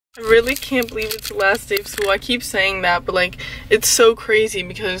I really can't believe it's the last day of school. I keep saying that, but like, it's so crazy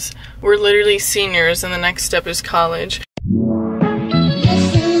because we're literally seniors and the next step is college.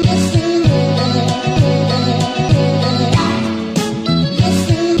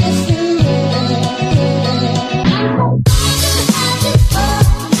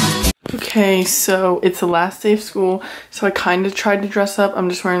 Okay, so it's the last day of school, so I kind of tried to dress up. I'm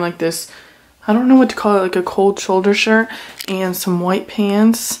just wearing like this, I don't know what to call it, like a cold shoulder shirt and some white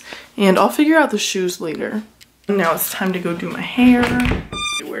pants, and I'll figure out the shoes later. Now it's time to go do my hair.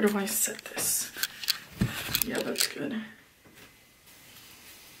 Where do I set this? Yeah, that's good.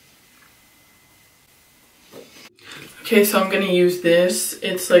 Okay, so I'm gonna use this.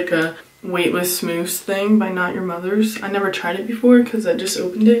 It's like a weightless mousse thing by Not Your Mother's. I never tried it before because I just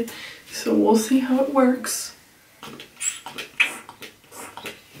opened it, so we'll see how it works.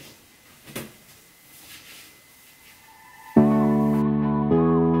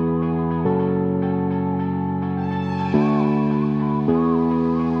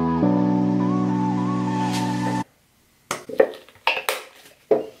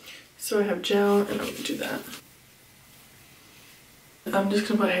 So I have gel and I'm gonna do that. I'm just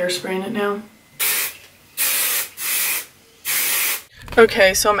gonna put hairspray in it now.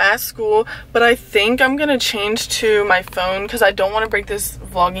 Okay, so I'm at school, but I think I'm gonna change to my phone because I don't want to break this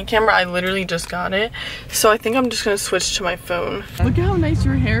vlogging camera. I literally just got it. So I think I'm just gonna switch to my phone. Look at how nice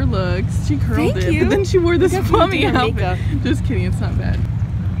your hair looks. She curled it, but then she wore this plummy outfit. Just kidding, it's not bad.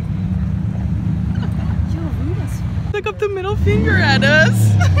 Look up the middle finger at us.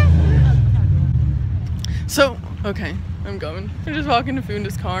 So, okay, I'm going. We're just walking to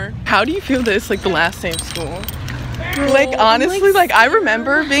Funda's car. How do you feel this, like the last day of school? Like, honestly, like I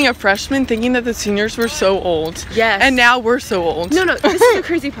remember being a freshman thinking that the seniors were so old. Yes. And now we're so old. No, this is the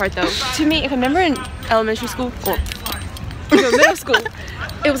crazy part though. To me, if I remember in elementary school, or middle school,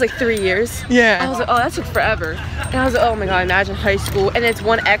 it was like 3 years. Yeah. I was like, oh, that took forever. And I was like, oh my god, imagine high school. And it's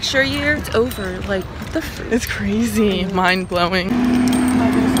one extra year, it's over. Like, what the frick? It's crazy. Mind blowing.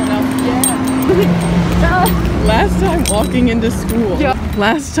 Last time walking into school. Yeah.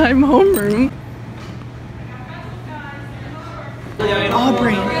 Last time homeroom.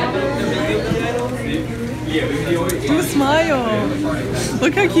 Aubrey. Do a smile.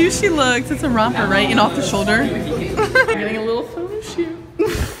 Look how cute she looks. It's a romper, right? And off the shoulder. We're getting a little photo shoot.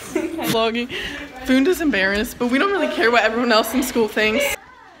 Vlogging. Funda's embarrassed, but we don't really care what everyone else in school thinks.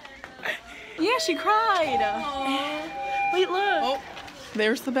 Yeah, she cried. Aww. Wait, look. Oh,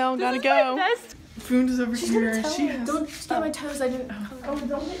 there's the bell. Gotta go. Funda's over here. She has. Don't get my toes. I didn't. Oh,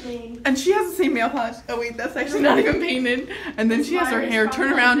 don't hit me. And she has the same nail polish. Oh wait, that's actually not even painted. And then she has her hair.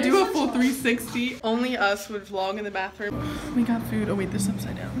 Turn around, do a full 360. Only us would vlog in the bathroom. We got food. Oh wait, this is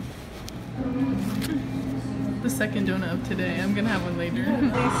upside down. The second donut of today. I'm gonna have one later.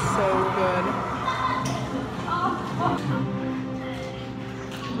 It's so good.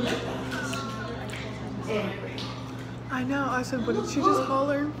 I know. I said, what did she just call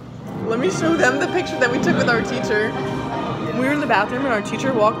her? Let me show them the picture that we took with our teacher. We were in the bathroom and our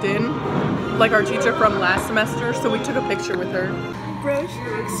teacher walked in, like our teacher from last semester, so we took a picture with her. Bro, she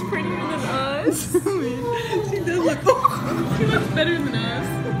looks prettier than us. She does look, she looks better than us.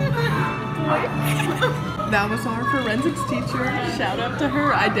 That was our forensics teacher. Shout out to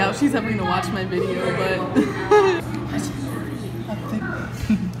her. I doubt she's ever gonna watch my video, but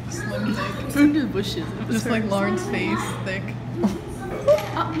slim thick. Funda bushes. Just like Lauren's face, thick.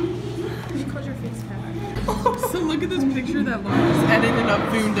 You called your face fat. So look at this picture that Lauren just edited of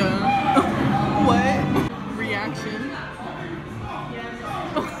Funda. What? Reaction.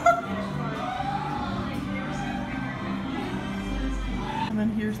 And then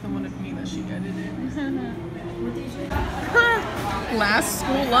here's the one of me that she edited. What did you do? Last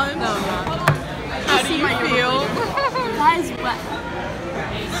school lunch. No, How do you feel? Guys, what?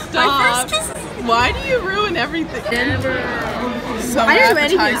 Stop. Why do you ruin everything? So I didn't do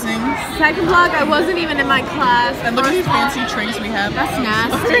appetizing. anything. Second vlog, I wasn't even in my class. And look at these fancy drinks we have. That's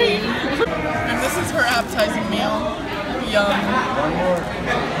nasty. And this is her appetizing meal. Yum.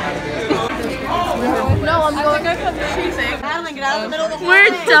 No, I'm going. Madelaine, get out of the middle of the We're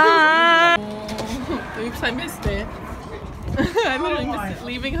done. Oops, I missed it. I literally missed it.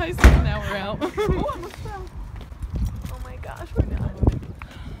 Leaving high school, now we're out. Oh my gosh, we're done.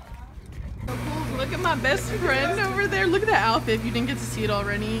 Look at my best friend over there. Look at that outfit if you didn't get to see it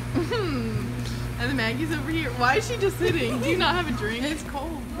already. And then Maggie's over here. Why is she just sitting? Do you not have a drink? It's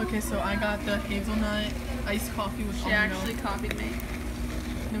cold. Okay, so I got the hazelnut iced coffee with almond milk. She actually copied me.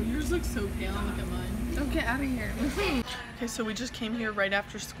 No, yours looks so pale. Look at mine. Oh, get out of here. Okay, so we just came here right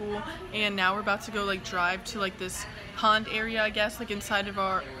after school, and now we're about to go like drive to like this pond area, I guess, like inside of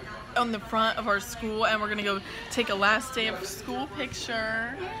our, on the front of our school, and we're gonna go take a last day of school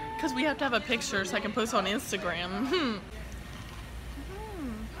picture, because we have to have a picture so I can post on Instagram.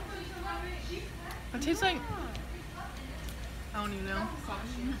 It tastes like, I don't even know.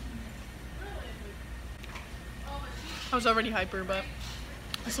 I was already hyper, but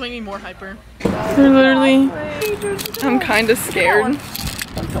this will make me more hyper. They're literally, I'm kind of scared.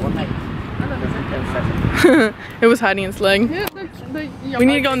 It was hiding its leg. We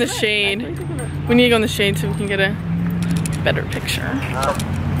need to go in the shade. We need to go in the shade so we can get a better picture.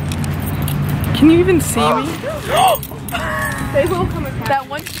 Can you even see me? They will come attack. That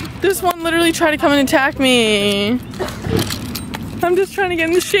one. This one literally tried to come and attack me. I'm just trying to get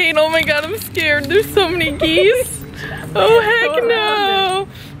in the shade. Oh my god, I'm scared. There's so many geese. Oh heck no.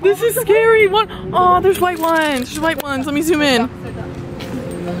 This is scary. What? Oh, there's white ones. There's white ones. Let me zoom in.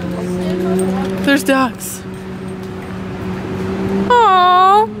 There's ducks.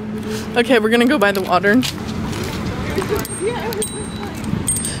 Aww. Okay, we're gonna go by the water.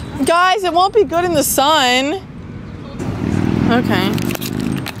 Guys, it won't be good in the sun. Okay.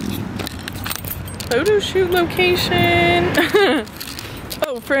 Photo shoot location.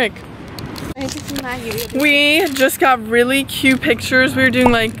 Oh, frick. We just got really cute pictures. We were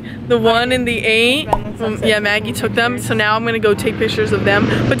doing like the 1 and the 8. Yeah, Maggie took them. So now I'm gonna go take pictures of them.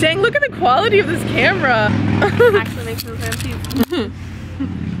 But dang, look at the quality of this camera. Actually makes me look cute.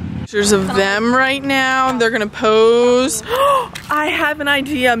 Pictures of them right now. They're gonna pose. I have an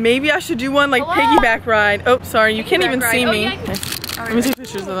idea. Maybe I should do one like piggyback ride. Oh, sorry, you can't even see me. Okay. Let me take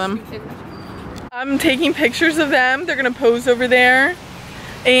pictures of them. I'm taking pictures of them. They're gonna pose over there.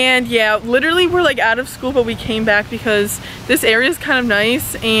 And yeah, literally we're like out of school, but we came back because this area is kind of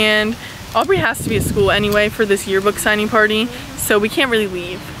nice, and Aubrey has to be at school anyway for this yearbook signing party, so we can't really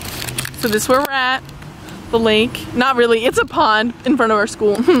leave. So this is where we're at, the lake. Not really, it's a pond in front of our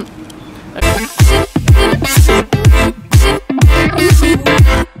school. Okay.